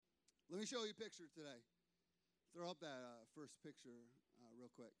Let me show you a picture today. Throw up that first picture real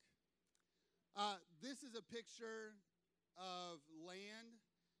quick. This is a picture of land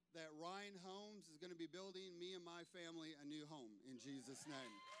that Ryan Homes is going to be building me and my family a new home in Jesus'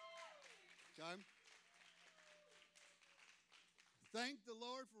 name. Okay? Thank the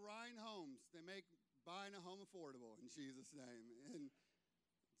Lord for Ryan Homes. They make buying a home affordable in Jesus' name. And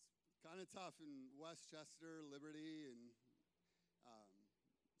it's kind of tough in Westchester, Liberty, and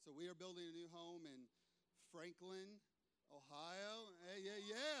so we are building a new home in Franklin, Ohio. Hey,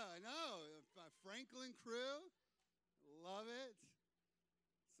 yeah, I know. My Franklin crew. Love it.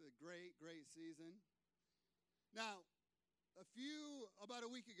 It's a great, great season. Now, about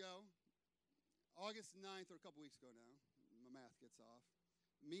a week ago, August 9th, or a couple weeks ago now, my math gets off,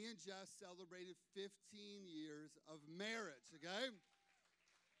 me and Jess celebrated 15 years of marriage, okay?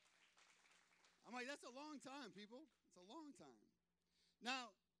 I'm like, that's a long time, people. It's a long time.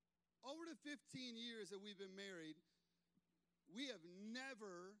 Now, over the 15 years that we've been married, we have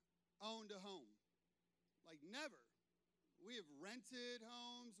never owned a home. Like, never. We have rented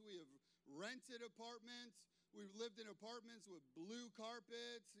homes. We have rented apartments. We've lived in apartments with blue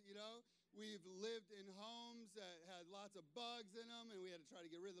carpets, you know. We've lived in homes that had lots of bugs in them, and we had to try to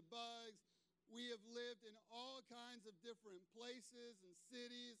get rid of the bugs. We have lived in all kinds of different places and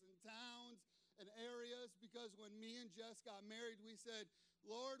cities and towns and areas because when me and Jess got married, we said,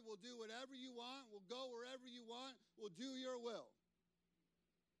 Lord, we'll do whatever you want. We'll go wherever you want. We'll do your will.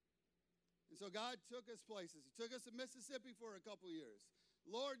 And so God took us places. He took us to Mississippi for a couple years.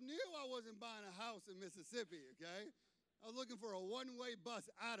 Lord knew I wasn't buying a house in Mississippi, okay? I was looking for a one-way bus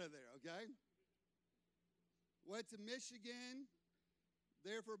out of there, okay? Went to Michigan,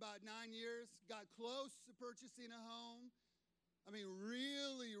 there for about 9 years. Got close to purchasing a home. I mean,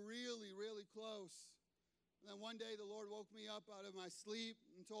 really, really, really close. And then one day the Lord woke me up out of my sleep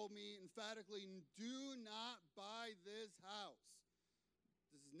and told me emphatically, do not buy this house.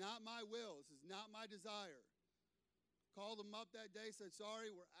 This is not my will. This is not my desire. Called him up that day, said, sorry,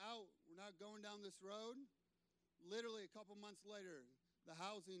 we're out. We're not going down this road. Literally a couple months later, the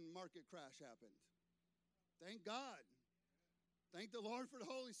housing market crash happened. Thank God. Thank the Lord for the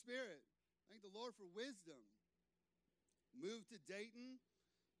Holy Spirit. Thank the Lord for wisdom. Moved to Dayton.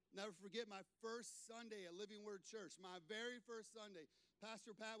 Never forget my first Sunday at Living Word Church. My very first Sunday.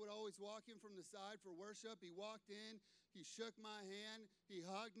 Pastor Pat would always walk in from the side for worship. He walked in. He shook my hand. He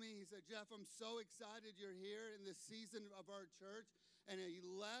hugged me. He said, Jeff, I'm so excited you're here in this season of our church. And he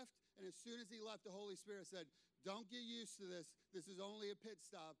left. And as soon as he left, the Holy Spirit said, don't get used to this. This is only a pit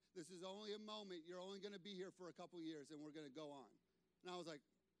stop. This is only a moment. You're only going to be here for a couple years, and we're going to go on. And I was like,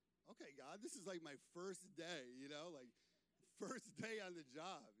 okay, God, this is like my first day, you know, like first day on the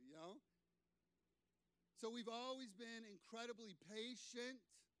job, you know. So we've always been incredibly patient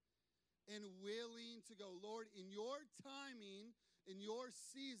and willing to go, Lord, in your timing, in your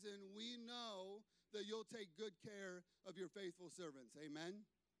season, we know that you'll take good care of your faithful servants. Amen.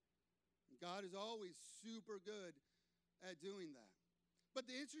 God is always super good at doing that. But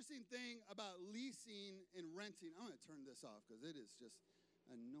the interesting thing about leasing and renting, I'm going to turn this off because it is just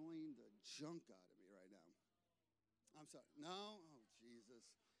annoying the junk out of me right now. I'm sorry. No? Oh, Jesus.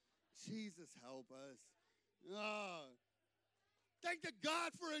 Jesus, help us. Oh. Thank the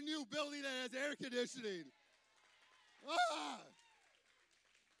God for a new building that has air conditioning. Ah!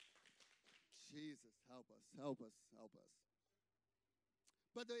 Jesus, help us, help us, help us.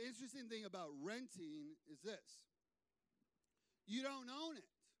 But the interesting thing about renting is this. You don't own it.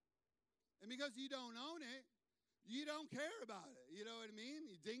 And because you don't own it, you don't care about it. You know what I mean?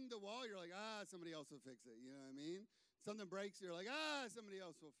 You ding the wall, you're like, somebody else will fix it. You know what I mean? Something breaks, you're like, somebody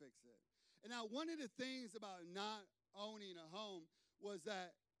else will fix it. And now one of the things about not owning a home was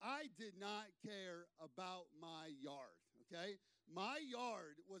that I did not care about my yard, okay? My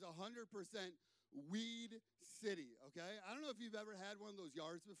yard was 100% weed city, okay? I don't know if you've ever had one of those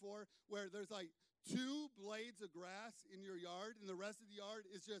yards before where there's like 2 blades of grass in your yard and the rest of the yard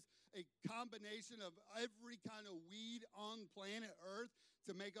is just a combination of every kind of weed on planet Earth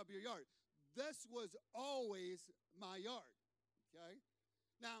to make up your yard. This was always my yard, okay?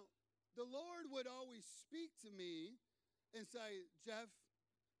 Now, the Lord would always speak to me and say, Jeff,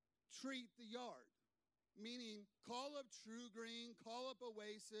 treat the yard. Meaning, call up True Green, call up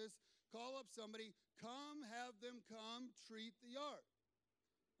Oasis, call up somebody, have them come treat the yard.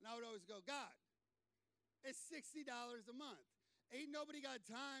 And I would always go, God, it's $60 a month. Ain't nobody got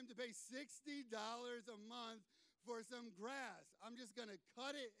time to pay $60 a month for some grass. I'm just going to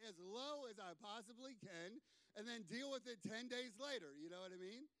cut it as low as I possibly can and then deal with it 10 days later. You know what I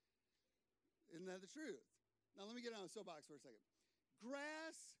mean? Isn't that the truth? Now, let me get on a soapbox for a second.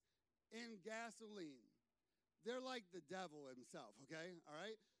 Grass and gasoline, they're like the devil himself, okay? All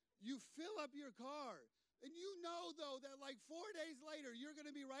right? You fill up your car, and you know, though, that like 4 days later, you're going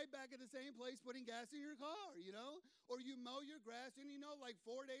to be right back at the same place putting gas in your car, you know? Or you mow your grass, and you know, like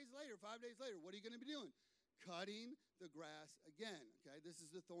 4 days later, 5 days later, what are you going to be doing? Cutting the grass again, okay? This is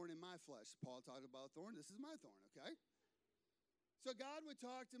the thorn in my flesh. Paul talked about thorn. This is my thorn, okay? So God would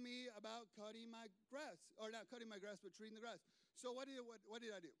talk to me about cutting my grass, or not cutting my grass, but treating the grass. So what did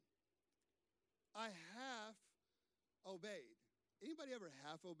I do? I half obeyed. Anybody ever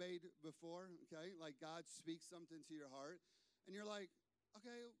half obeyed before? Okay, like God speaks something to your heart, and you're like,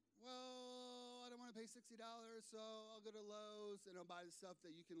 okay, well, I don't want to pay $60, so I'll go to Lowe's and I'll buy the stuff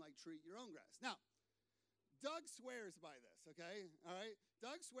that you can like treat your own grass. Now, Doug swears by this, okay? All right?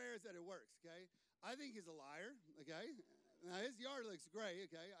 Doug swears that it works, okay? I think he's a liar, okay? Now, his yard looks great,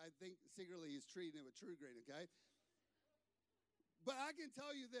 okay? I think secretly he's treating it with True Green, okay? But I can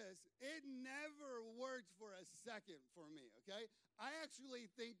tell you this, it never worked for a second for me, okay? I actually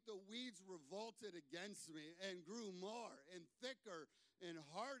think the weeds revolted against me and grew more and thicker and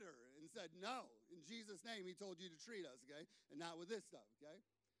harder and said, no, in Jesus' name, he told you to treat us, okay? And not with this stuff, okay?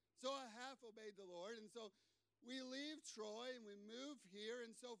 So I half obeyed the Lord, and so we leave Troy and we move here,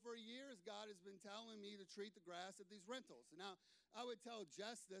 and so for years, God has been telling me to treat the grass at these rentals. Now, I would tell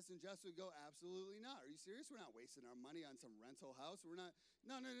Jess this, and Jess would go, absolutely not. Are you serious? We're not wasting our money on some rental house. We're not.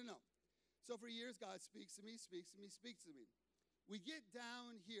 No. So for years, God speaks to me. We get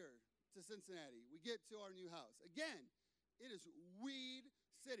down here to Cincinnati. We get to our new house. Again, it is Weed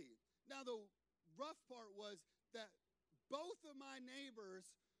City. Now, the rough part was that both of my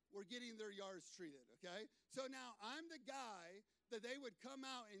neighbors were getting their yards treated, okay? So now I'm the guy that they would come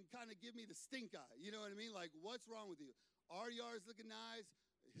out and kind of give me the stink eye. You know what I mean? Like, what's wrong with you? Our yard's looking nice.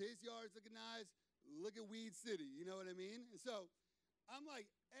 His yard's looking nice. Look at Weed City. You know what I mean? And so I'm like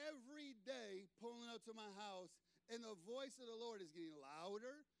every day pulling up to my house, and the voice of the Lord is getting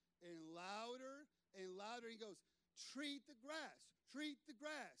louder and louder and louder. He goes, treat the grass, treat the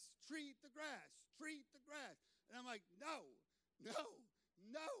grass, treat the grass, treat the grass. And I'm like, no,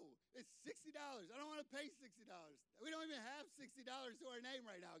 it's $60. I don't want to pay $60. We don't even have $60 to our name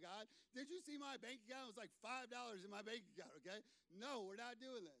right now, God. Did you see my bank account? It was like $5 in my bank account, okay? No, we're not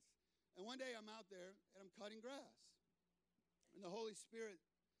doing this. And one day I'm out there and I'm cutting grass. And the Holy Spirit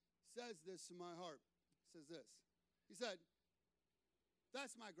says this to my heart. He says this. He said,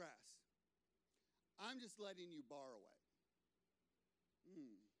 that's my grass. I'm just letting you borrow it.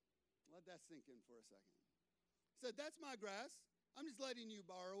 Let that sink in for a second. He said, that's my grass. I'm just letting you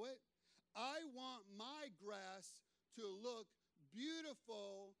borrow it. I want my grass to look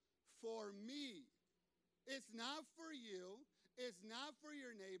beautiful for me. It's not for you. It's not for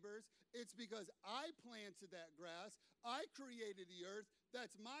your neighbors. It's because I planted that grass. I created the earth.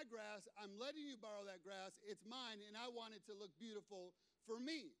 That's my grass. I'm letting you borrow that grass. It's mine, and I want it to look beautiful for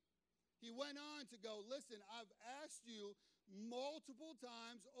me. He went on to go, listen, I've asked you multiple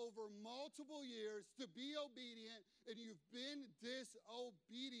times over multiple years to be obedient, and you've been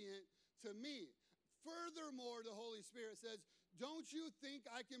disobedient to me. Furthermore, the Holy Spirit says, don't you think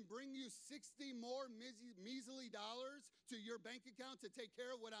I can bring you 60 more measly dollars to your bank account to take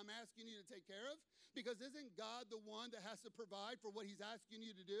care of what I'm asking you to take care of? Because isn't God the one that has to provide for what he's asking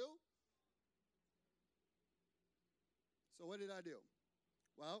you to do? So what did I do?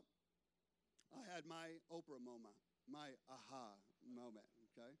 Well, I had my Oprah moment, my aha moment,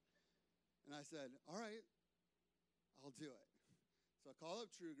 okay? And I said, all right, I'll do it. So I called up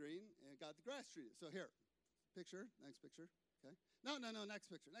True Green and got the grass treated. So here, picture, next picture, okay? No,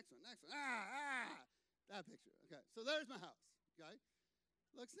 next picture, next one. That picture, okay? So there's my house, okay?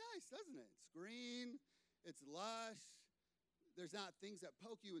 Looks nice, doesn't it? It's green, it's lush. There's not things that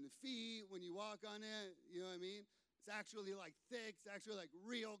poke you in the feet when you walk on it, you know what I mean? It's actually like thick, it's actually like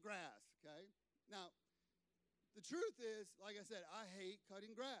real grass, okay? Now, the truth is, like I said, I hate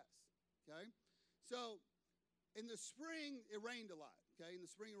cutting grass, okay? So in the spring, it rained a lot, okay? In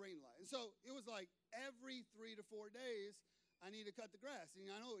the spring, it rained a lot. And so it was like every 3 to 4 days, I need to cut the grass. And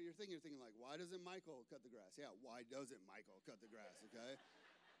I know what you're thinking. You're thinking like, why doesn't Michael cut the grass? Yeah, why doesn't Michael cut the grass, okay?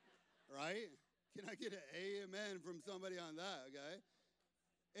 Right? Can I get an amen from somebody on that, okay?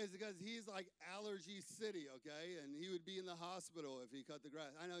 It's because he's like allergy city, okay? And he would be in the hospital if he cut the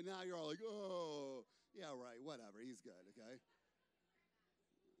grass. I know now you're all like, oh, yeah, right, whatever. He's good, okay?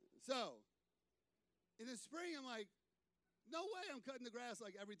 So in the spring, I'm like, no way I'm cutting the grass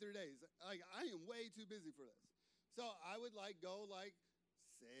like every 3 days. Like, I am way too busy for this. So I would like go like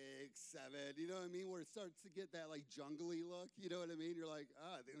 6, 7, you know what I mean? Where it starts to get that like jungly look, you know what I mean? You're like,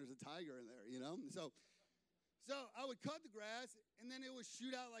 I think there's a tiger in there, you know? So I would cut the grass, and then it would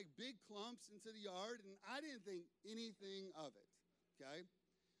shoot out like big clumps into the yard, and I didn't think anything of it, okay?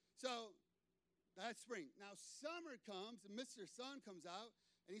 So that's spring. Now summer comes, and Mr. Sun comes out,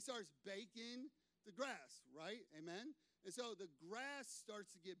 and he starts baking the grass, right? Amen? And so the grass starts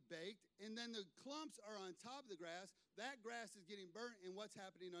to get baked, and then the clumps are on top of the grass. That grass is getting burnt, and what's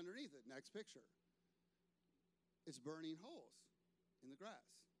happening underneath it? Next picture. It's burning holes in the grass,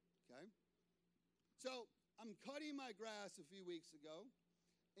 okay? So I'm cutting my grass a few weeks ago,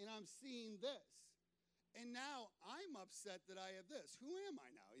 and I'm seeing this. And now I'm upset that I have this. Who am I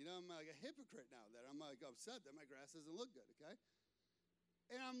now? You know, I'm like a hypocrite now that I'm like upset that my grass doesn't look good, okay?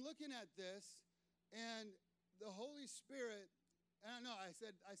 And I'm looking at this, and the Holy Spirit, and I know, I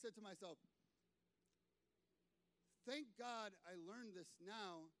said to myself, thank God I learned this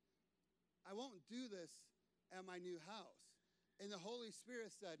now. I won't do this at my new house. And the Holy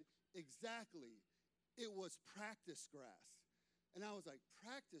Spirit said, exactly. It was practice grass. And I was like,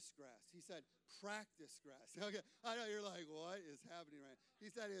 practice grass? He said, practice grass. Okay, I know you're like, what is happening right now?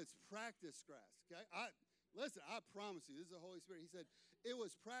 He said, it's practice grass, okay? Listen, I promise you, this is the Holy Spirit. He said, it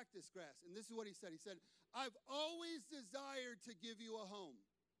was practice grass. And this is what he said. He said, I've always desired to give you a home.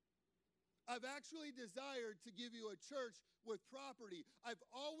 I've actually desired to give you a church with property. I've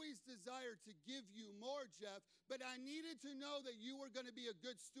always desired to give you more, Jeff, but I needed to know that you were going to be a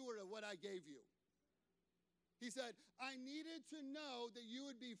good steward of what I gave you. He said, I needed to know that you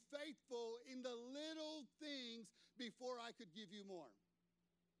would be faithful in the little things before I could give you more.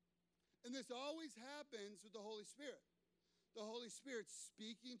 And this always happens with the Holy Spirit. The Holy Spirit's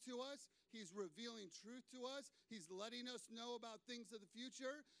speaking to us. He's revealing truth to us. He's letting us know about things of the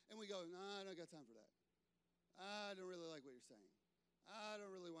future. And we go, no, I don't got time for that. I don't really like what you're saying. I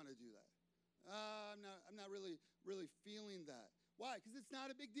don't really want to do that. I'm not really feeling that. Why? Because it's not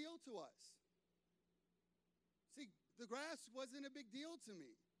a big deal to us. See, the grass wasn't a big deal to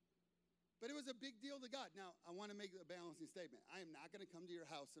me. But it was a big deal to God. Now, I want to make a balancing statement. I am not going to come to your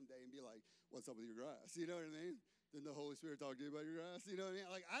house someday and be like, what's up with your grass? You know what I mean? Didn't the Holy Spirit talk to you about your grass? You know what I mean?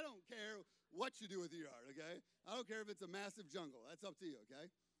 Like, I don't care what you do with your yard, okay? I don't care if it's a massive jungle. That's up to you,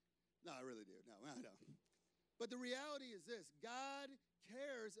 okay? No, I really do. No, I don't. But the reality is this. God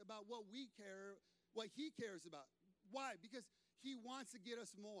cares about what we care, what he cares about. Why? Because he wants to get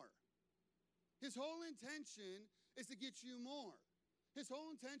us more. His whole intention is to get you more. His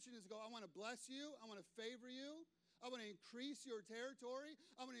whole intention is to go, I want to bless you. I want to favor you. I want to increase your territory.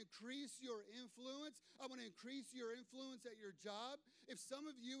 I want to increase your influence. I want to increase your influence at your job. If some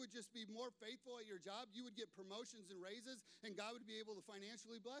of you would just be more faithful at your job, you would get promotions and raises, and God would be able to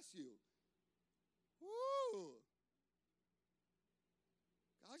financially bless you. Woo!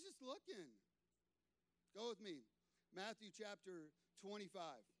 God's just looking. Go with me. Matthew chapter 25.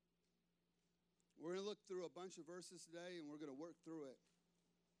 We're going to look through a bunch of verses today, and we're going to work through it.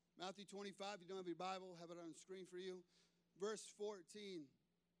 Matthew 25, if you don't have your Bible, have it on the screen for you. Verse 14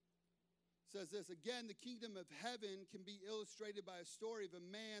 says this, again, the kingdom of heaven can be illustrated by a story of a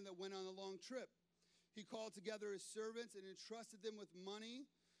man that went on a long trip. He called together his servants and entrusted them with money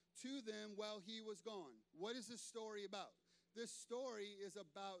to them while he was gone. What is this story about? This story is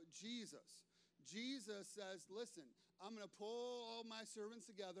about Jesus. Jesus says, listen, I'm going to pull all my servants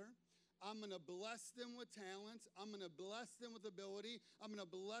together. I'm going to bless them with talents. I'm going to bless them with ability. I'm going to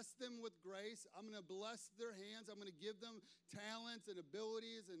bless them with grace. I'm going to bless their hands. I'm going to give them talents and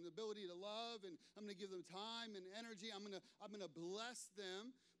abilities and the ability to love. And I'm going to give them time and energy. I'm going to bless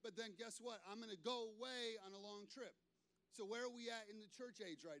them. But then guess what? I'm going to go away on a long trip. So where are we at in the church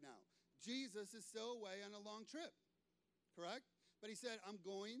age right now? Jesus is still away on a long trip, correct? But he said, I'm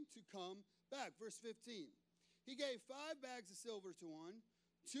going to come back. Verse 15. He gave 5 bags of silver to one,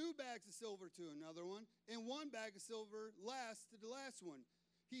 2 bags of silver to another one, and 1 bag of silver last to the last one.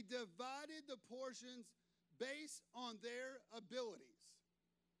 He divided the portions based on their abilities.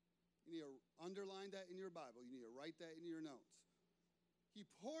 You need to underline that in your Bible. You need to write that in your notes. He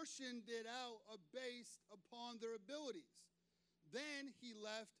portioned it out based upon their abilities. Then he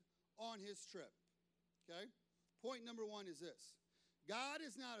left on his trip. Okay? Point number 1 is this. God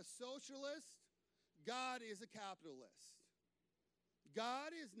is not a socialist. God is a capitalist.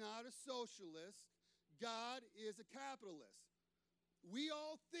 God is not a socialist. God is a capitalist. We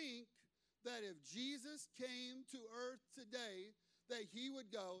all think that if Jesus came to earth today, that he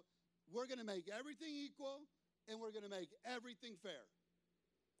would go, we're going to make everything equal and we're going to make everything fair.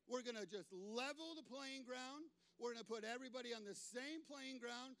 We're going to just level the playing ground. We're going to put everybody on the same playing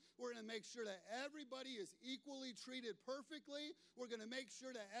ground. We're going to make sure that everybody is equally treated perfectly. We're going to make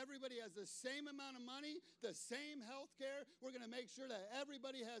sure that everybody has the same amount of money, the same health care. We're going to make sure that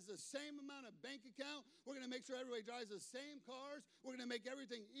everybody has the same amount of bank account. We're going to make sure everybody drives the same cars. We're going to make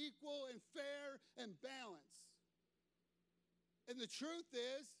everything equal and fair and balanced. And the truth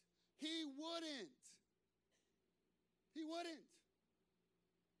is, he wouldn't. He wouldn't.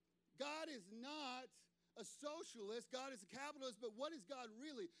 God is not a socialist. God is a capitalist. But what is God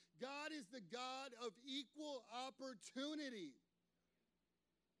really? God is the God of equal opportunity.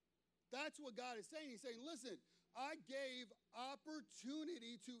 That's what God is saying. He's saying, listen, I gave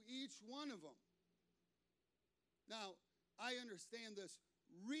opportunity to each one of them. Now, I understand this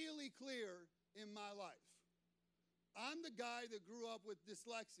really clear in my life. I'm the guy that grew up with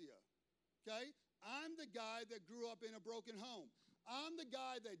dyslexia, okay? I'm the guy that grew up in a broken home. I'm the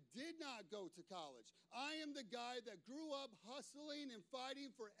guy that did not go to college. I am the guy that grew up hustling and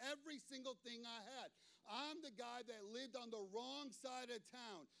fighting for every single thing I had. I'm the guy that lived on the wrong side of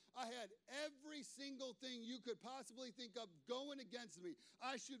town. I had every single thing you could possibly think of going against me.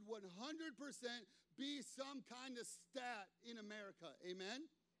 I should 100% be some kind of stat in America. Amen?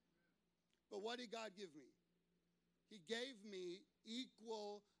 But what did God give me? He gave me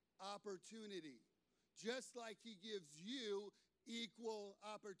equal opportunity, just like he gives you equal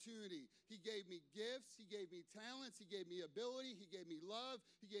opportunity. He gave me gifts, he gave me talents, he gave me ability, he gave me love,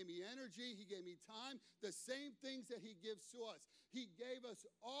 he gave me energy, he gave me time, the same things that he gives to us. He gave us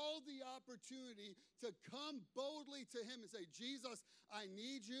all the opportunity to come boldly to him and say, Jesus, I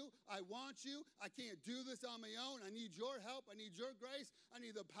need you, I want you, I can't do this on my own, I need your help, I need your grace, I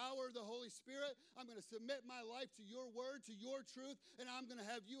need the power of the Holy Spirit. I'm going to submit my life to your word, to your truth, and I'm going to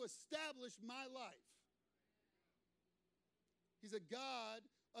have you establish my life. He's a God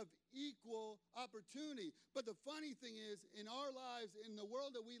of equal opportunity. But the funny thing is, in our lives, in the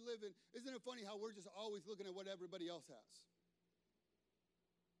world that we live in, isn't it funny how we're just always looking at what everybody else has?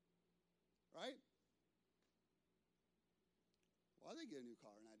 Right? Why they get a new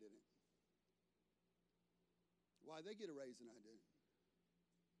car and I didn't? Why they get a raise and I didn't?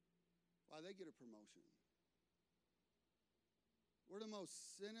 Why they get a promotion? We're the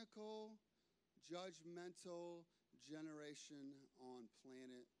most cynical, judgmental generation on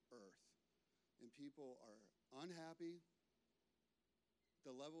planet Earth. And people are unhappy.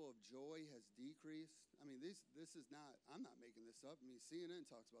 The level of joy has decreased. I mean, this is not, I'm not making this up. I mean, CNN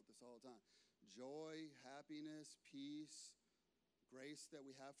talks about this all the time. Joy, happiness, peace, grace that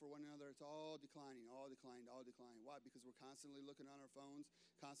we have for one another, it's all declining, all declining, all declining. Why? Because we're constantly looking on our phones,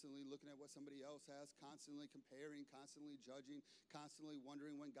 constantly looking at what somebody else has, constantly comparing, constantly judging, constantly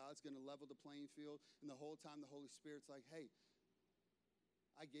wondering when God's going to level the playing field. And the whole time the Holy Spirit's like, hey,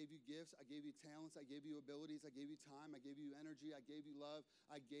 I gave you gifts, I gave you talents, I gave you abilities, I gave you time, I gave you energy, I gave you love,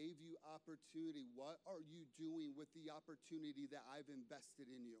 I gave you opportunity. What are you doing with the opportunity that I've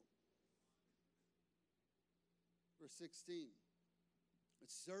invested in you? Verse 16. A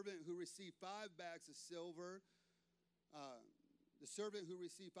servant who received 5 bags of silver,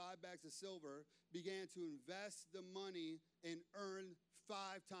 began to invest the money and earn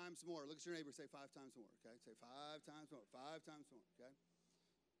 5 times more. Look at your neighbor, say 5 times more, okay? Say 5 times more, 5 times more, okay?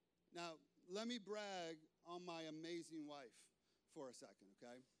 Now, let me brag on my amazing wife for a second,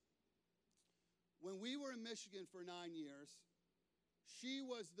 okay? When we were in Michigan for 9 years, she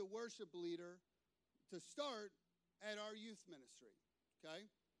was the worship leader to start at our youth ministry. Okay?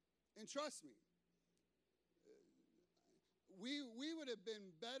 And trust me, we would have been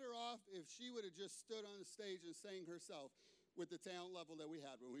better off if she would have just stood on the stage and sang herself with the talent level that we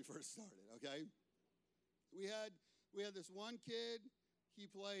had when we first started, okay? We had this one kid, he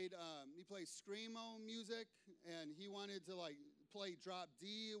played screamo music, and he wanted to like play drop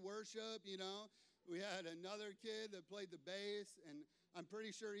D worship, you know? We had another kid that played the bass, and I'm pretty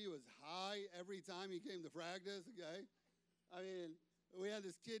sure he was high every time he came to practice, okay? I mean, we had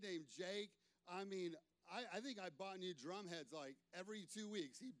this kid named Jake. I mean, I think I bought new drum heads like every 2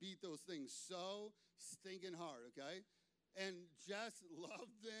 weeks. He beat those things so stinking hard, okay? And Jess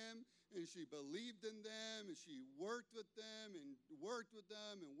loved them, and she believed in them, and she worked with them, and worked with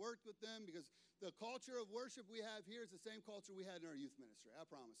them, and worked with them, because the culture of worship we have here is the same culture we had in our youth ministry, I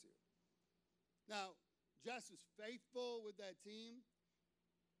promise you. Now, Jess was faithful with that team,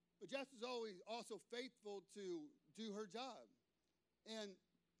 but Jess was always also faithful to do her job. And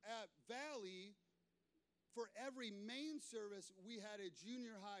at Valley, for every main service, we had a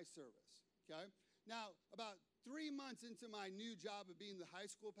junior high service, okay? Now, about 3 months into my new job of being the high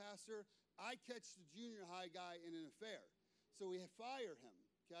school pastor, I catch the junior high guy in an affair. So we fire him,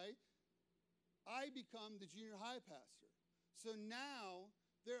 okay? I become the junior high pastor. So now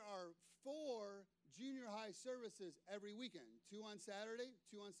there are 4 junior high services every weekend, 2 on Saturday,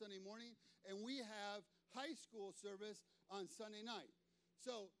 2 on Sunday morning, and we have high school service on Sunday night.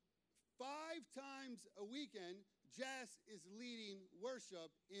 So 5 times a weekend, Jess is leading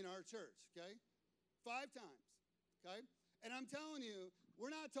worship in our church, okay? 5 times, okay? And I'm telling you,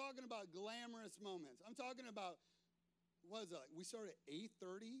 we're not talking about glamorous moments. I'm talking about, what is it, like we started at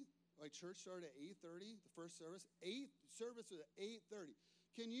 8:30? Like church started at 8:30, the first service. Service was at 8:30.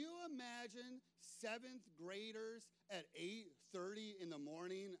 Can you imagine 7th graders at 8:30 in the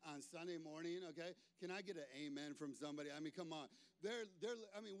morning on Sunday morning? Okay, can I get an amen from somebody? I mean, come on.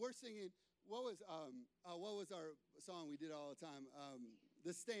 We're singing. What was our song we did all the time?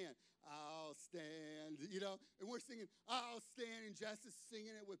 The Stand. I'll stand, and we're singing, I'll stand, and Jess is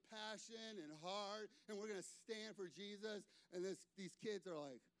singing it with passion and heart, and we're going to stand for Jesus. And these kids are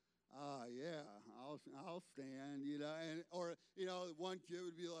like, yeah, I'll stand, one kid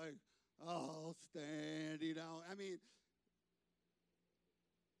would be like, I'll stand, I mean,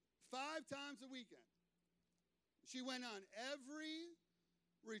 5 times a weekend. She went on every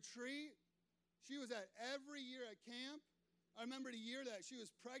retreat. She was at every year at camp. I remember the year that she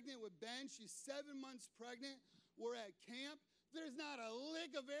was pregnant with Ben. She's 7 months pregnant. We're at camp. There's not a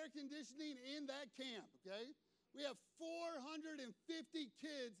lick of air conditioning in that camp, okay? We have 450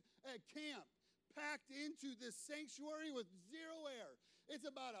 kids at camp packed into this sanctuary with 0 air. It's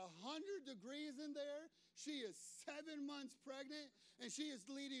about 100 degrees in there. She is 7 months pregnant, and she is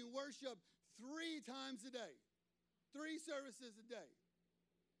leading worship 3 times a day, 3 services a day.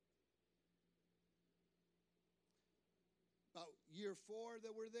 About year 4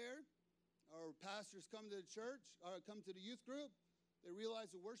 that we're there, our pastors come to the church, or come to the youth group. They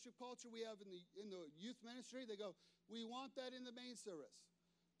realize the worship culture we have in the youth ministry. They go, we want that in the main service.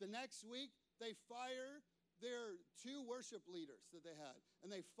 The next week, they fire their 2 worship leaders that they had, and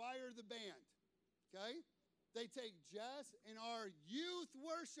they fire the band, okay? They take Jess and our youth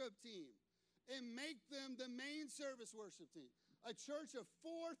worship team and make them the main service worship team. A church of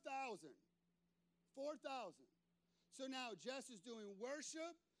 4,000. 4,000. So now Jess is doing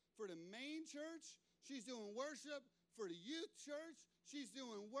worship for the main church. She's doing worship for the youth church. She's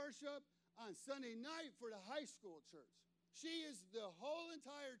doing worship on Sunday night for the high school church. She is the whole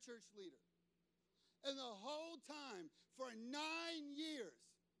entire church leader. And the whole time, for 9 years,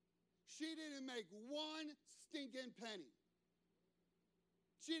 she didn't make 1 stinking penny.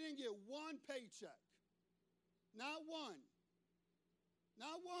 She didn't get 1 paycheck. Not 1.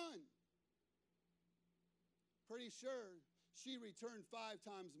 Not 1. Pretty sure she returned 5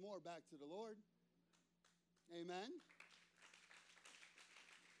 times more back to the Lord. Amen.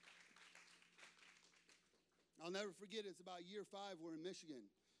 I'll never forget, it's about year 5, we're in Michigan.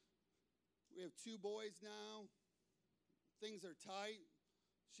 We have 2 boys now. Things are tight.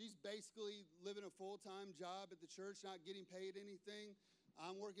 She's basically living a full-time job at the church, not getting paid anything.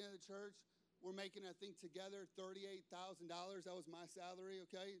 I'm working at the church. We're making, I think, together $38,000. That was my salary,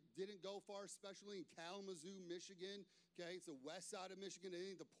 okay? Didn't go far, especially in Kalamazoo, Michigan, okay? It's the west side of Michigan. It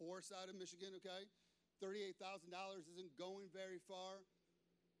ain't the poor side of Michigan, okay? $38,000 isn't going very far.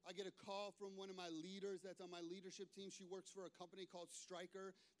 I get a call from one of my leaders that's on my leadership team. She works for a company called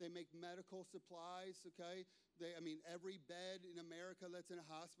Stryker. They make medical supplies, okay? Every bed in America that's in a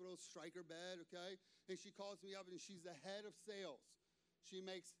hospital is Stryker bed, okay? And she calls me up, and she's the head of sales. She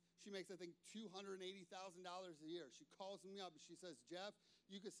makes, I think, $280,000 a year. She calls me up and she says, Jeff,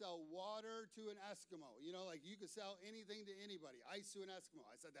 you could sell water to an Eskimo. You could sell anything to anybody. Ice to an Eskimo.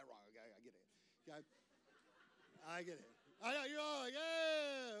 I said that wrong. Okay, I get it. Okay? I get it. I know, you're all like,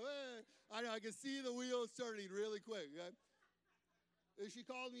 yeah. I know, I can see the wheels turning really quick. Okay? And she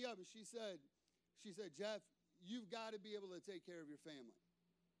called me up and she said, Jeff, you've got to be able to take care of your family.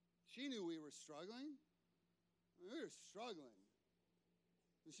 She knew we were struggling. We were struggling.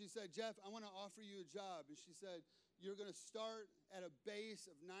 And she said, Jeff, I want to offer you a job. And she said, you're going to start at a base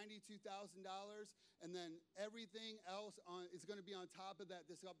of $92,000, and then everything else is going to be on top of that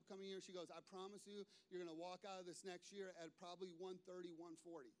this upcoming year. She goes, I promise you, you're going to walk out of this next year at probably 130,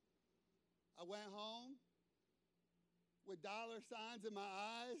 140. I went home with dollar signs in my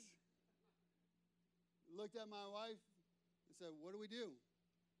eyes, looked at my wife, and said, what do we do?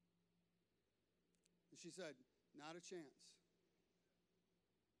 And she said, not a chance.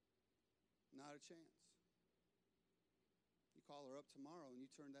 Not a chance. You call her up tomorrow and you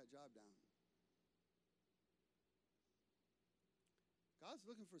turn that job down. God's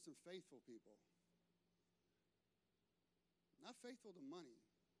looking for some faithful people. Not faithful to money,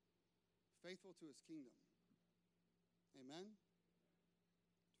 faithful to his kingdom. Amen?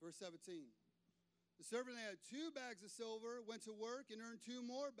 Verse 17. The servant that had 2 bags of silver went to work and earned 2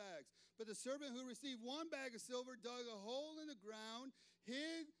 more bags. But the servant who received 1 bag of silver dug a hole in the ground,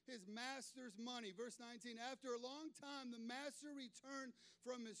 hid his master's money. Verse 19, after a long time, the master returned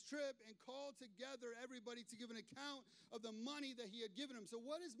from his trip and called together everybody to give an account of the money that he had given him. So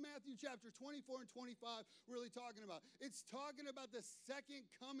what is Matthew chapter 24 and 25 really talking about? It's talking about the second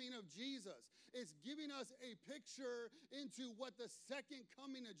coming of Jesus. It's giving us a picture into what the second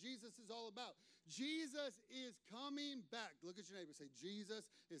coming of Jesus is all about. Jesus is coming back. Look at your neighbor. Say, Jesus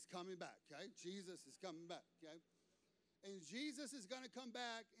is coming back, okay? Jesus is coming back, okay? And Jesus is going to come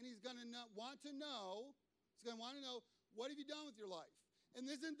back, and he's going to want to know, what have you done with your life? And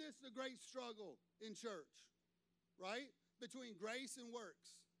isn't this the great struggle in church, right? Between grace and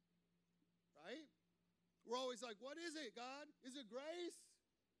works, right? We're always like, what is it, God? Is it grace?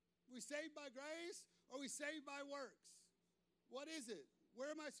 Are we saved by grace, or are we saved by works? What is it?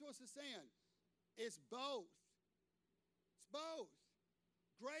 Where am I supposed to stand? It's both. It's both.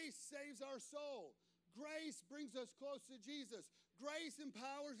 Grace saves our soul. Grace brings us close to Jesus. Grace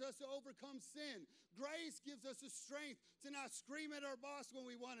empowers us to overcome sin. Grace gives us the strength to not scream at our boss when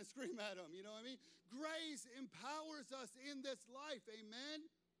we want to scream at him. You know what I mean? Grace empowers us in this life.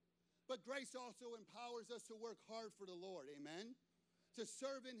 Amen? But grace also empowers us to work hard for the Lord. Amen? To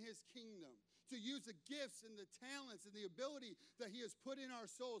serve in his kingdom. To use the gifts and the talents and the ability that he has put in our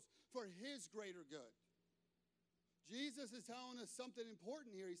souls for his greater good. Jesus is telling us something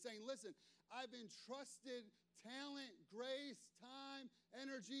important here. He's saying, listen, I've entrusted talent, grace, time,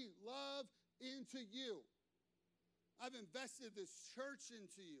 energy, love into you. I've invested this church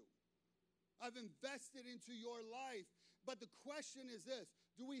into you. I've invested into your life. But the question is this,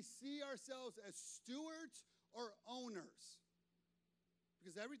 do we see ourselves as stewards or owners?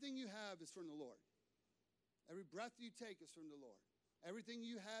 Because everything you have is from the Lord. Every breath you take is from the Lord. Everything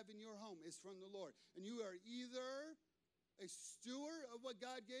you have in your home is from the Lord. And you are either a steward of what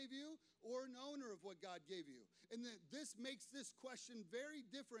God gave you or an owner of what God gave you. And this makes this question very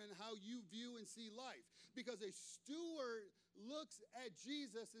different in how you view and see life. Because a steward looks at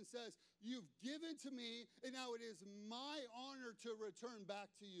Jesus and says, you've given to me, and now it is my honor to return back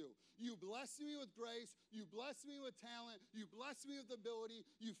to you. You blessed me with grace. You blessed me with talent. You blessed me with ability.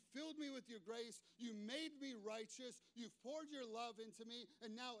 You filled me with your grace. You made me righteous. You've poured your love into me.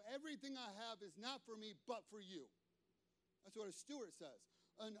 And now everything I have is not for me, but for you. That's what a steward says.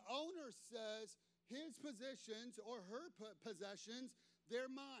 An owner says his possessions or her possessions, they're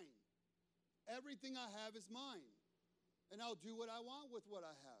mine. Everything I have is mine. And I'll do what I want with what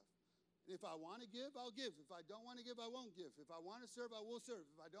I have. And if I want to give, I'll give. If I don't want to give, I won't give. If I want to serve, I will serve.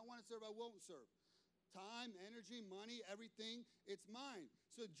 If I don't want to serve, I won't serve. Time, energy, money, everything, it's mine.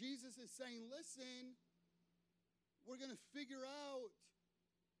 So Jesus is saying, listen, we're going to figure out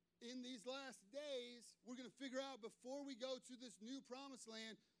in these last days, we're going to figure out before we go to this new promised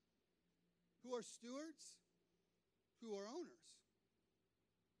land, who are stewards, who are owners.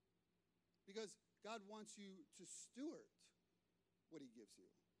 Because God wants you to steward what he gives you.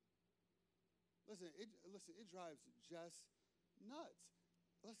 Listen, it drives just nuts.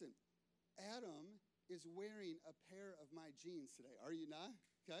 Listen, Adam is wearing a pair of my jeans today. Are you not?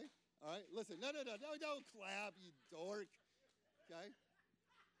 Okay? All right? Listen, no, don't clap, you dork. Okay?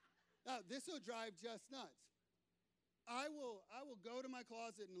 Now, this will drive just nuts. I will go to my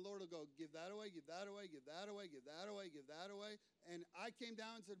closet and the Lord will go, give that away, give that away, give that away, give that away, give that away. And I came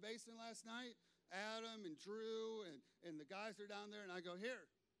down to the basement last night, Adam and Drew and the guys are down there, and I go, here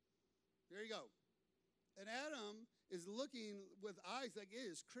you go. And Adam is looking with eyes like it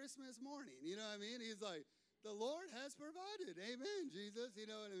is Christmas morning. You know what I mean? He's like, the Lord has provided. Amen, Jesus. You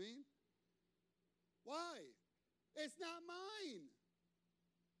know what I mean? Why? It's not mine.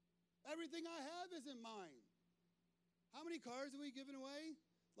 Everything I have isn't mine. How many cars have we given away?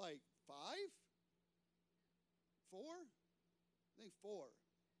 Like 5? 4? I think 4.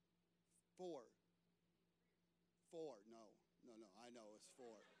 4. No. I know it's 4.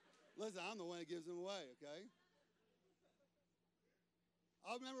 Listen, I'm the one that gives them away, okay?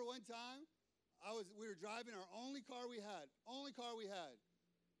 I remember one time, we were driving our only car we had.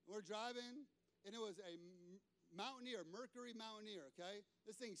 We're driving, and it was a Mountaineer, Mercury Mountaineer, okay?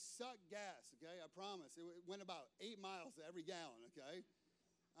 This thing sucked gas, okay? I promise. It went about 8 miles to every gallon, okay?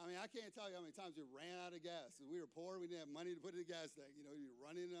 I mean, I can't tell you how many times we ran out of gas. We were poor. We didn't have money to put in the gas tank. You know, you're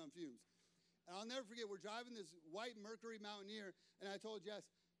running on fumes. And I'll never forget, we're driving this white Mercury Mountaineer, and I told Jess,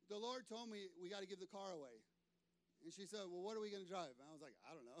 the Lord told me we got to give the car away. And she said, well, what are we going to drive? And I was like,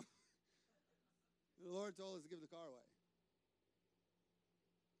 I don't know. The Lord told us to give the car away.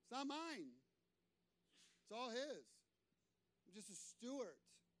 It's not mine. It's all his. I'm just a steward.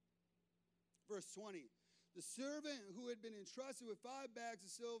 Verse 20. The servant who had been entrusted with 5 bags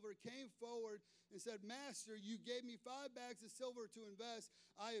of silver came forward and said, Master, you gave me 5 bags of silver to invest.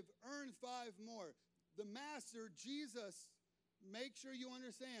 I have earned 5 more. The master, Jesus, make sure you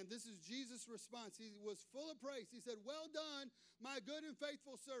understand, this is Jesus' response. He was full of praise. He said, well done, my good and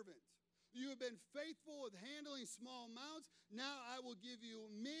faithful servant. You have been faithful with handling small amounts. Now I will give you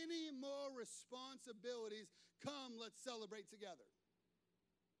many more responsibilities. Come, let's celebrate together.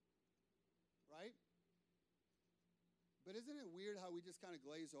 Right? But isn't it weird how we just kind of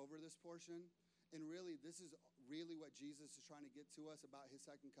glaze over this portion? And really, this is really what Jesus is trying to get to us about his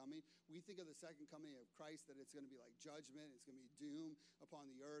second coming. We think of the second coming of Christ that it's going to be like judgment, it's going to be doom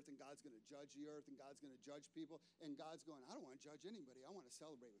upon the earth, and God's going to judge the earth, and God's going to judge people. And God's going, I don't want to judge anybody. I want to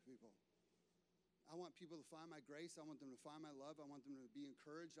celebrate with people. I want people to find my grace. I want them to find my love. I want them to be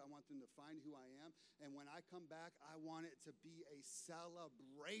encouraged. I want them to find who I am. And when I come back, I want it to be a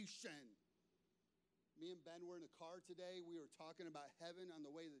celebration. Me and Ben were in the car today. We were talking about heaven on the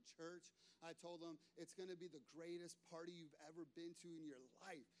way to church. I told him it's going to be the greatest party you've ever been to in your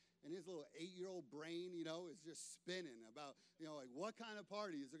life. And his little 8-year-old brain, is just spinning about, like what kind of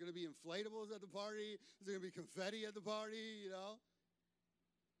party? Is there going to be inflatables at the party? Is there going to be confetti at the party?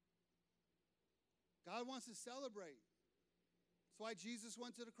 God wants to celebrate. That's why Jesus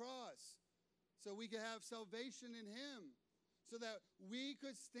went to the cross, so we could have salvation in him. So that we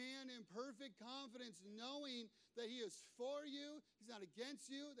could stand in perfect confidence knowing that he is for you, he's not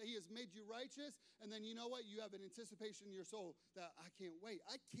against you, that he has made you righteous. And then you know what? You have an anticipation in your soul that I can't wait.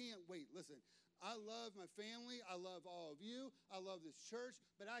 I can't wait. Listen, I love my family. I love all of you. I love this church.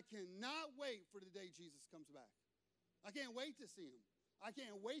 But I cannot wait for the day Jesus comes back. I can't wait to see him. I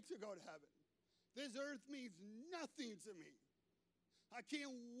can't wait to go to heaven. This earth means nothing to me. I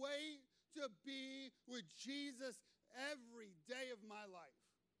can't wait to be with Jesus every day of my life.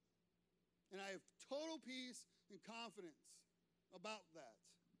 And I have total peace and confidence about that.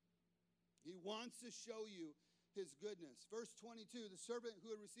 He wants to show you his goodness. Verse 22, the servant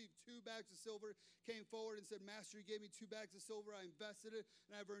who had received 2 bags of silver came forward and said, Master, you gave me 2 bags of silver. I invested it,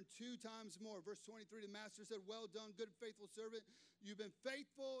 and I've earned 2 times more. Verse 23, the master said, well done, good and faithful servant. You've been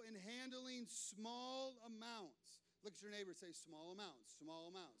faithful in handling small amounts. Look at your neighbor, say small amounts,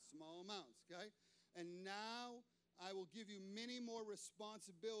 small amounts, small amounts, okay? And now I will give you many more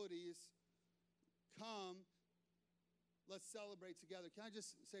responsibilities. Come, let's celebrate together. Can I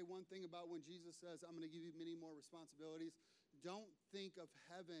just say one thing about when Jesus says, I'm going to give you many more responsibilities? Don't think of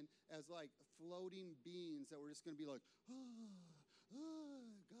heaven as like floating beings that we're just going to be like,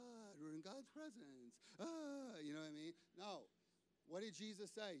 God, we're in God's presence. You know what I mean? No. What did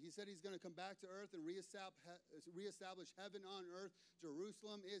Jesus say? He said he's going to come back to earth and reestablish heaven on earth.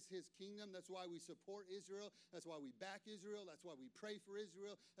 Jerusalem is his kingdom. That's why we support Israel. That's why we back Israel. That's why we pray for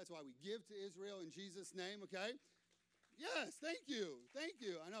Israel. That's why we give to Israel in Jesus' name, okay? Yes, thank you. Thank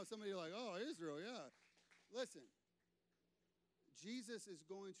you. I know somebody like, oh, Israel, yeah. Listen, Jesus is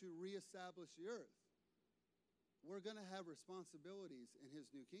going to reestablish the earth. We're going to have responsibilities in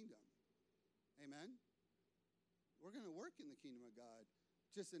his new kingdom. Amen? We're going to work in the kingdom of God,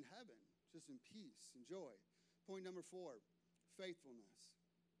 just in heaven, just in peace and joy. Point number 4, faithfulness.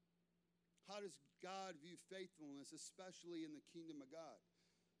 How does God view faithfulness, especially in the kingdom of God?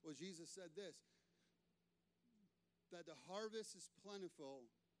 Well, Jesus said this, that the harvest is plentiful,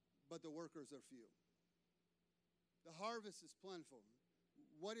 but the workers are few. The harvest is plentiful.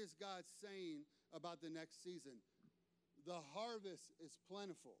 What is God saying about the next season? The harvest is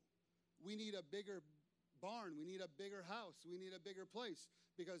plentiful. We need a bigger barn. We need a bigger house. We need a bigger place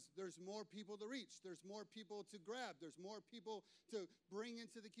because there's more people to reach. There's more people to grab. There's more people to bring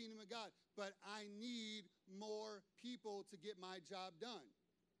into the kingdom of God. But I need more people to get my job done.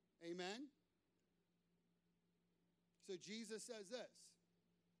 Amen? So Jesus says this,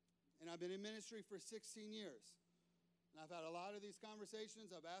 and I've been in ministry for 16 years. And I've had a lot of these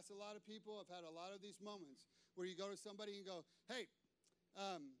conversations. I've asked a lot of people. I've had a lot of these moments where you go to somebody and go, hey,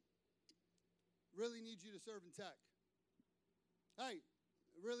 really need you to serve in tech. Hey,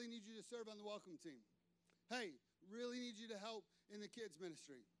 really need you to serve on the welcome team. Hey, really need you to help in the kids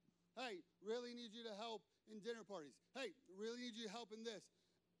ministry. Hey, really need you to help in dinner parties. Hey, really need you to help in this.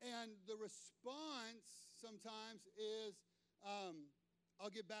 And the response sometimes is,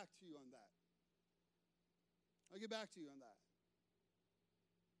 I'll get back to you on that. I'll get back to you on that.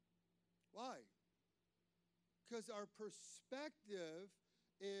 Why? Because our perspective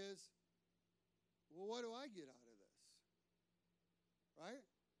is, well, what do I get out of this? Right?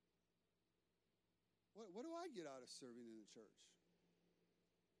 What do I get out of serving in the church?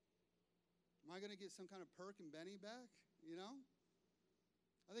 Am I going to get some kind of perk and Benny back?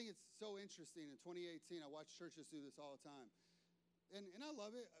 I think it's so interesting. In 2018, I watch churches do this all the time. And I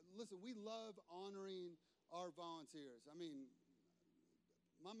love it. Listen, we love honoring our volunteers. I mean,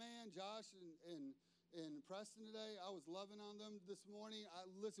 my man Josh and Preston today, I was loving on them this morning.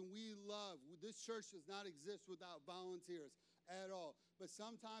 Listen, this church does not exist without volunteers at all. But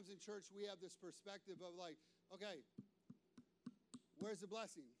sometimes in church, we have this perspective of like, okay, where's the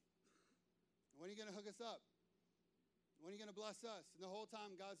blessing? When are you going to hook us up? When are you going to bless us? And the whole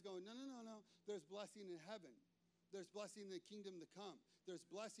time God's going, no. There's blessing in heaven. There's blessing in the kingdom to come. There's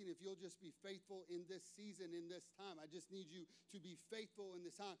blessing if you'll just be faithful in this season, in this time. I just need you to be faithful in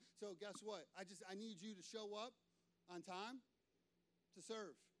this time. So guess what? I need you to show up on time to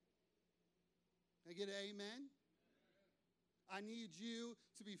serve. Can I get an amen? I need you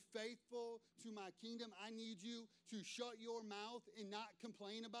to be faithful to my kingdom. I need you to shut your mouth and not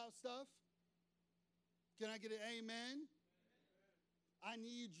complain about stuff. Can I get an amen? I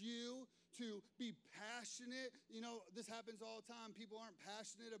need you to be passionate. You know, this happens all the time. People aren't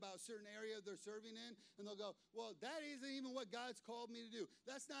passionate about a certain area they're serving in, and they'll go, well, that isn't even what God's called me to do.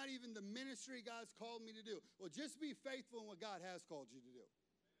 That's not even the ministry God's called me to do. Well, just be faithful in what God has called you to do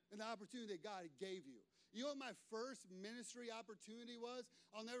and the opportunity that God gave you. You know what my first ministry opportunity was?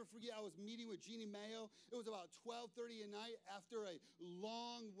 I'll never forget, I was meeting with Jeannie Mayo. It was about 12:30 at night after a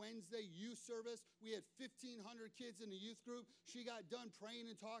long Wednesday youth service. We had 1,500 kids in the youth group. She got done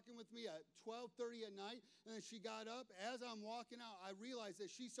praying and talking with me at 12:30 at night, and then she got up. As I'm walking out, I realized that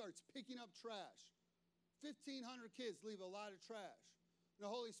she starts picking up trash. 1,500 kids leave a lot of trash. And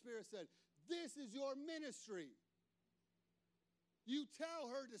the Holy Spirit said, this is your ministry. You tell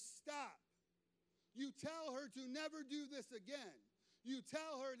her to stop. You tell her to never do this again. You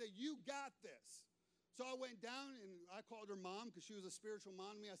tell her that you got this. So I went down and I called her mom because she was a spiritual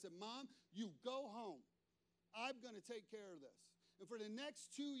mom to me. I said, Mom, you go home. I'm going to take care of this. And for the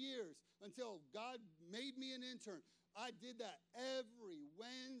next 2 years, until God made me an intern, I did that every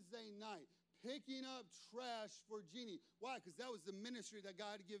Wednesday night, picking up trash for Jeannie. Why? Because that was the ministry that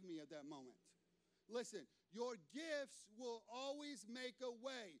God had given me at that moment. Listen, your gifts will always make a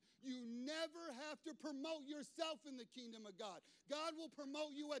way. You never have to promote yourself in the kingdom of God. God will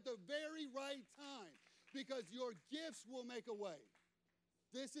promote you at the very right time because your gifts will make a way.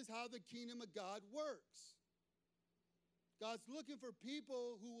 This is how the kingdom of God works. God's looking for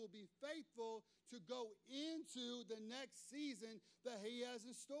people who will be faithful to go into the next season that he has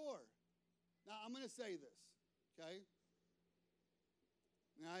in store. Now, I'm going to say this, okay?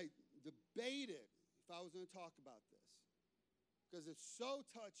 And I debated if I was going to talk about this because it's so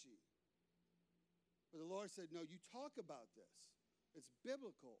touchy. But the Lord said, no, you talk about this. It's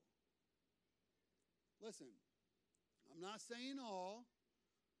biblical. Listen, I'm not saying all,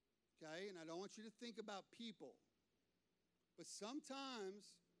 okay? And I don't want you to think about people. But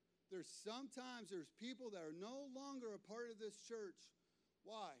sometimes there's people that are no longer a part of this church.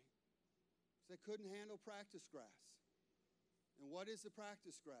 Why? Because they couldn't handle practice grass. And what is the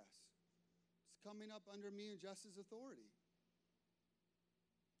practice grass? It's coming up under me and Jess's authority.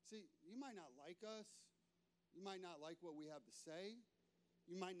 See, you might not like us. You might not like what we have to say.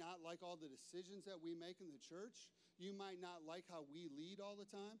 You might not like all the decisions that we make in the church. You might not like how we lead all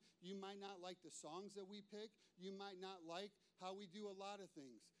the time. You might not like the songs that we pick. You might not like how we do a lot of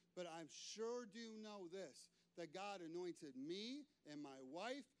things. But I sure do know this, that God anointed me and my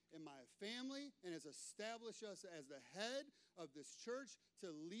wife and my family and has established us as the head of this church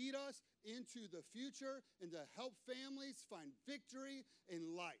to lead us into the future and to help families find victory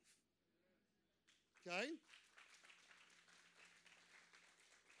in life. Okay?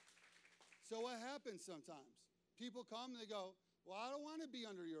 So what happens sometimes? People come and they go, well, I don't want to be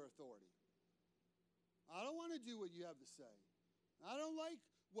under your authority. I don't want to do what you have to say. I don't like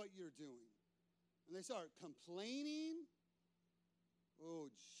what you're doing. And they start complaining. Oh,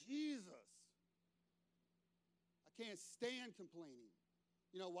 Jesus. I can't stand complaining.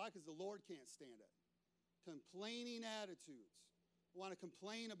 You know why? Because the Lord can't stand it. Complaining attitudes. I want to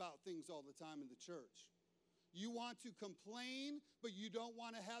complain about things all the time in the church. You want to complain, but you don't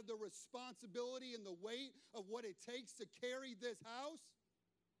want to have the responsibility and the weight of what it takes to carry this house?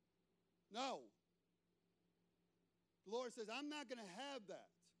 No. The Lord says, I'm not going to have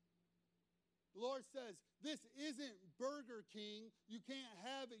that. The Lord says, this isn't Burger King. You can't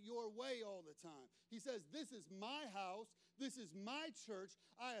have it your way all the time. He says, this is my house. This is my church.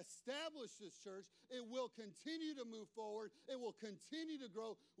 I established this church. It will continue to move forward. It will continue to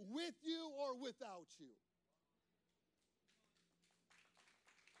grow with you or without you.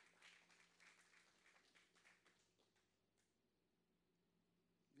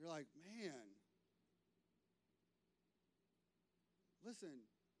 You're like, man, listen,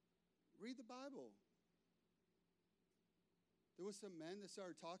 Read the Bible. There was some men that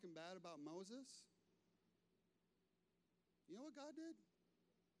started talking bad about Moses. You know what God did?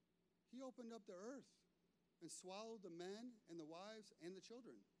 He opened up the earth and swallowed the men and the wives and the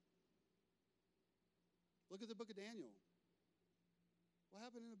children. Look at the book of Daniel. What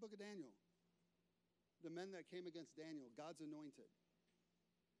happened in the book of Daniel? The men that came against Daniel, God's anointed.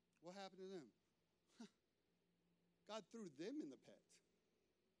 What happened to them? God threw them in the pit.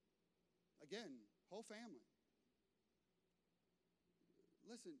 Again, whole family.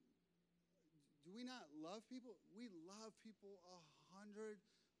 Listen, do we not love people? We love people 100%.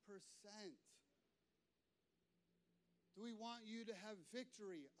 Do we want you to have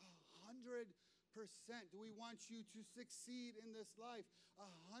victory? 100%. Do we want you to succeed in this life?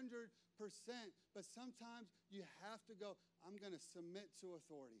 100%. But sometimes you have to go, I'm going to submit to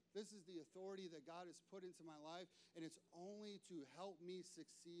authority. This is the authority that God has put into my life, and it's only to help me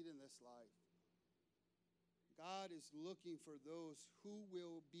succeed in this life. God is looking for those who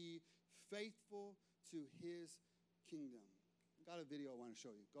will be faithful to his kingdom. I got a video I want to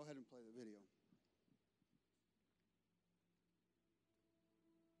show you. Go ahead and play the video.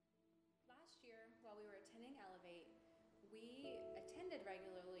 Last year, while we were attending Elevate, we attended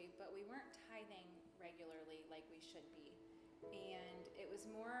regularly, but we weren't tithing regularly like we should be. And it was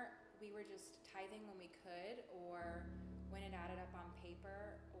more, we were just tithing when we could, or when it added up on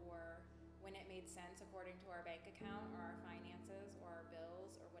paper, or when it made sense according to our bank account or our finances or our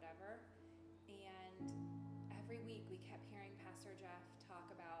bills or whatever. And every week we kept hearing Pastor Jeff talk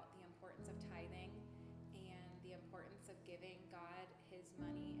about the importance of tithing and the importance of giving God his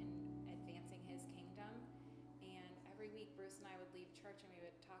money and advancing his kingdom. And every week Bruce and I would leave church and we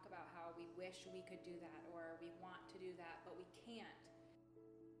would talk about how we wish we could do that, or we want to do that, but we can't.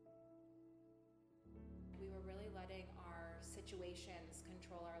 We were really letting our situations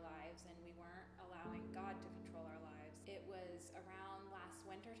control our lives, and we weren't allowing God to control our lives. It was around last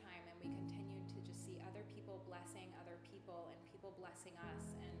winter time, and we continued to just see other people blessing other people and people blessing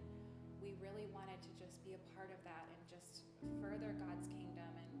us, and we really wanted to just be a part of that and just further God's kingdom,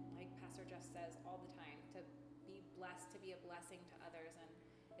 and like Pastor Jeff says all the time, to be blessed, to be a blessing to others. And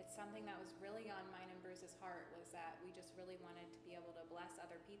it's something that was really on mine and Bruce's heart, was that we just really wanted to be able to bless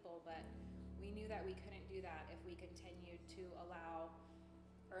other people, but we knew that we couldn't do that if we continued to allow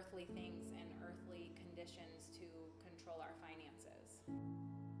earthly things and earthly conditions to control our finances.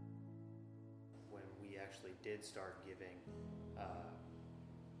 When we actually did start giving,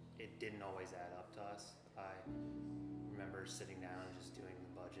 it didn't always add up to us. I remember sitting down and just doing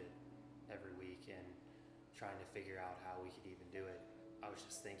the budget every week and trying to figure out how we could even do it. I was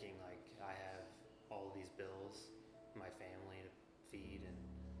just thinking, like, I have all of these bills, my family to feed, and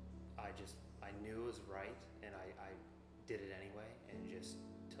I knew it was right, and I did it anyway, and just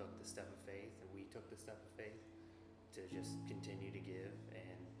took the step of faith, and we took the step of faith to just continue to give.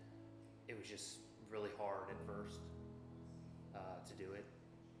 And it was just really hard at first to do it,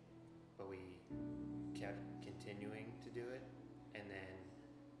 but we kept continuing to do it, and then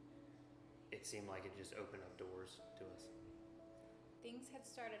it seemed like it just opened up doors to us. Things had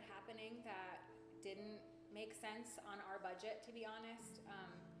started happening that didn't make sense on our budget, to be honest.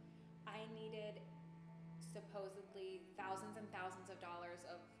 I needed supposedly thousands and thousands of dollars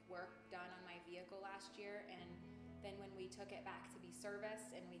of work done on my vehicle last year, and then when we took it back to be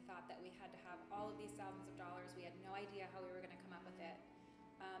serviced and we thought that we had to have all of these thousands of dollars, we had no idea how we were going to come up with it.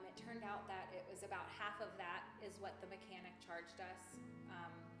 It turned out that it was about half of that is what the mechanic charged us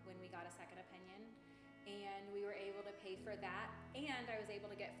when we got a second opinion, and we were able to pay for that, and I was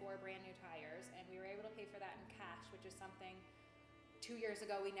able to get 4 brand new tires, and we were able to pay for that in cash, which is something 2 years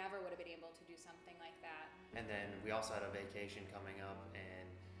ago we never would have been able to do something like that. And then we also had a vacation coming up,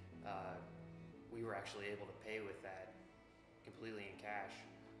 and we were actually able to pay with that completely in cash.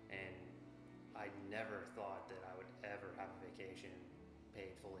 And I never thought that I would ever have a vacation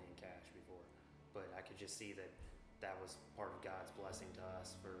paid fully in cash before, but I could just see that that was part of God's blessing to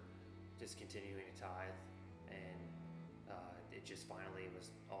us for just continuing to tithe, and it just finally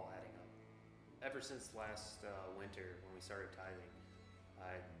was all adding up. Ever since last winter when we started tithing,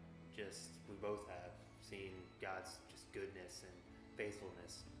 we both have seen God's just goodness and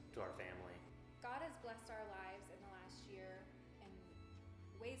faithfulness to our family. God has blessed our lives in the last year in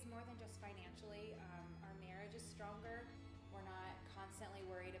ways more than just financially. Our marriage is stronger. We're not constantly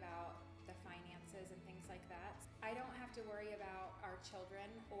worried about the finances and things like that. I don't have to worry about our children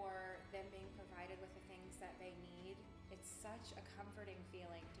or them being provided with the things that they need. It's such a comforting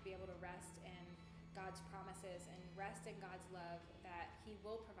feeling to be able to rest in God's promises and rest in God's love that He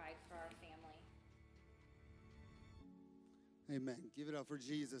will provide for our family. Amen. Give it up for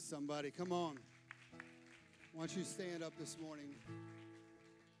Jesus, somebody. Come on. Why don't you stand up this morning?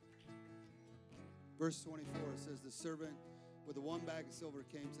 Verse 24 says, the servant with the one bag of silver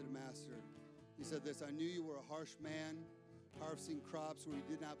came to the master. He said this, I knew you were a harsh man, harvesting crops where you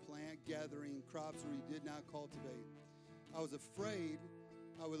did not plant, gathering crops where you did not cultivate. I was afraid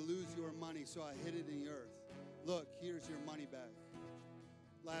I would lose your money, so I hid it in the earth. Look, here's your money back.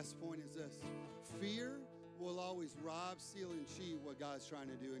 Last point is this. Fear will always rob, steal, and cheat what God's trying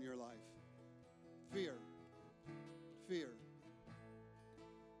to do in your life. Fear. Fear.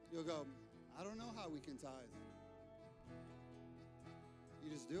 You'll go, I don't know how we can tithe. You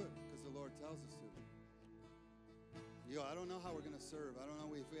just do it because the Lord tells us to. You go, I don't know how we're going to serve. I don't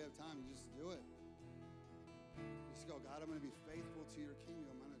know if we have time. You just do it. You just go, God, I'm going to be faithful to your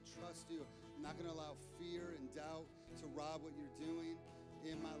kingdom. I'm going to trust you. I'm not going to allow fear and doubt to rob what you're doing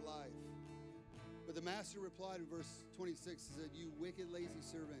in my life. But the master replied in verse 26, he said, you wicked, lazy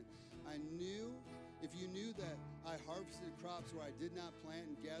servant, if you knew that I harvested crops where I did not plant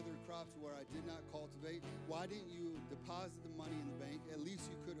and gathered crops where I did not cultivate, why didn't you deposit the money in the bank? At least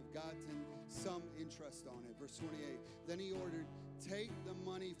you could have gotten some interest on it. Verse 28, then he ordered, take the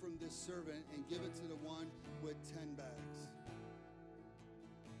money from this servant and give it to the one with 10 bags.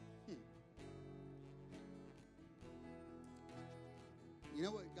 You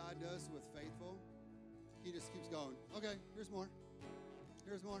know what God does with faithful? He just keeps going. Okay, here's more.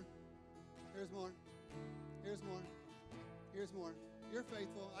 Here's more. Here's more. Here's more. Here's more. You're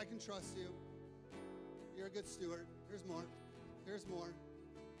faithful. I can trust you. You're a good steward. Here's more. Here's more.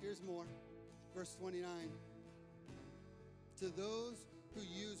 Here's more. Verse 29. To those who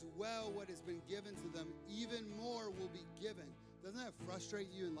use well what has been given to them, even more will be given. Doesn't that frustrate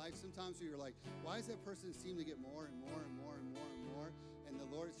you in life sometimes where you're like, why does that person seem to get more and more and more and more and more? And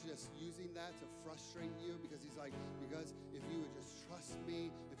the Lord's just using that to frustrate you because he's like, because if you would just trust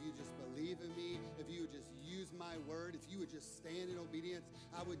me, if you just believe in me, if you would just use my word, if you would just stand in obedience,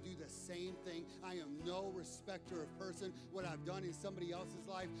 I would do the same thing. I am no respecter of person. What I've done in somebody else's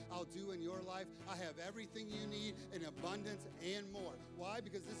life, I'll do in your life. I have everything you need in abundance and more. Why?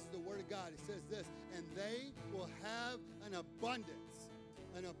 Because this is the word of God. It says this, and they will have an abundance.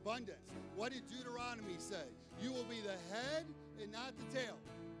 An abundance. What did Deuteronomy say? You will be the head and not the tail.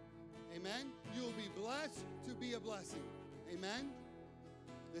 Amen? You will be blessed to be a blessing. Amen?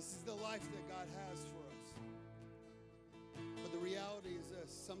 This is the life that God has for us. But the reality is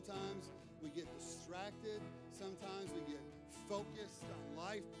this. Sometimes we get distracted. Sometimes we get focused on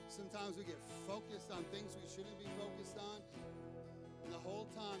life. Sometimes we get focused on things we shouldn't be focused on. And the whole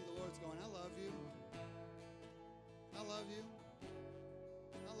time the Lord's going, I love you. I love you.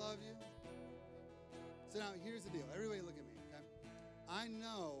 I love you. So now here's the deal. Everybody look at me, okay? I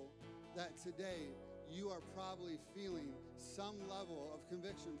know that today you are probably feeling some level of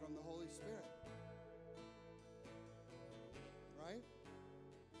conviction from the Holy Spirit. Right?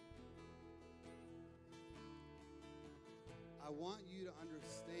 I want you to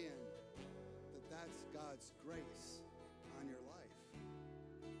understand that that's God's grace on your life.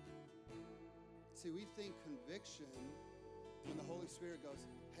 See, we think conviction when the Holy Spirit goes,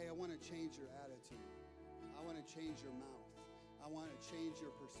 hey, I want to change your attitude. I want to change your mouth. I want to change your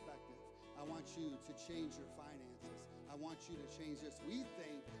perspective. I want you to change your finances. I want you to change this. We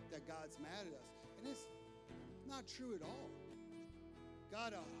think that God's mad at us. And it's not true at all.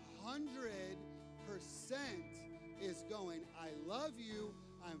 God 100% is going, I love you.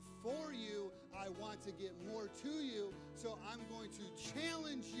 I'm for you. I want to get more to you. So I'm going to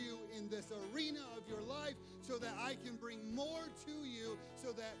challenge you in this arena of your life so that I can bring more to you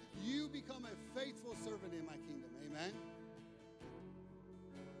so that you become a faithful servant in my kingdom. Amen?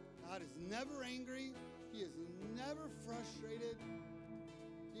 God is never angry. He is never frustrated.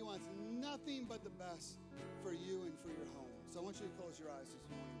 He wants nothing but the best for you and for your home. So I want you to close your eyes this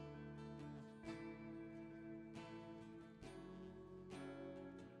morning.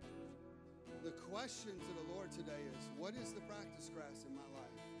 The question to the Lord today is, what is the practice grass in my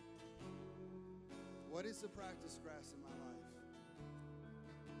life? What is the practice grass in my life?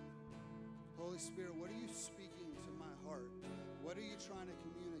 Holy Spirit, what are you speaking to my heart? What are you trying to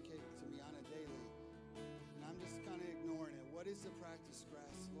communicate to me on a daily? And I'm just kind of ignoring it. What is the practice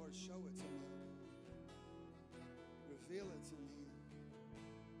grass? Lord, show it to me. Reveal it to me.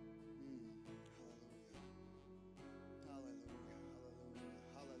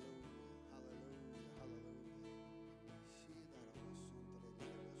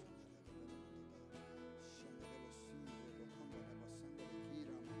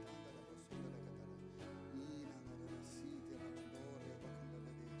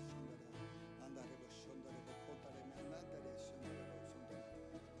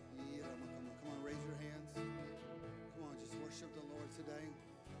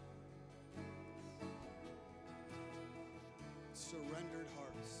 surrendered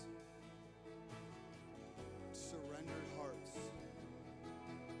hearts. Surrendered hearts.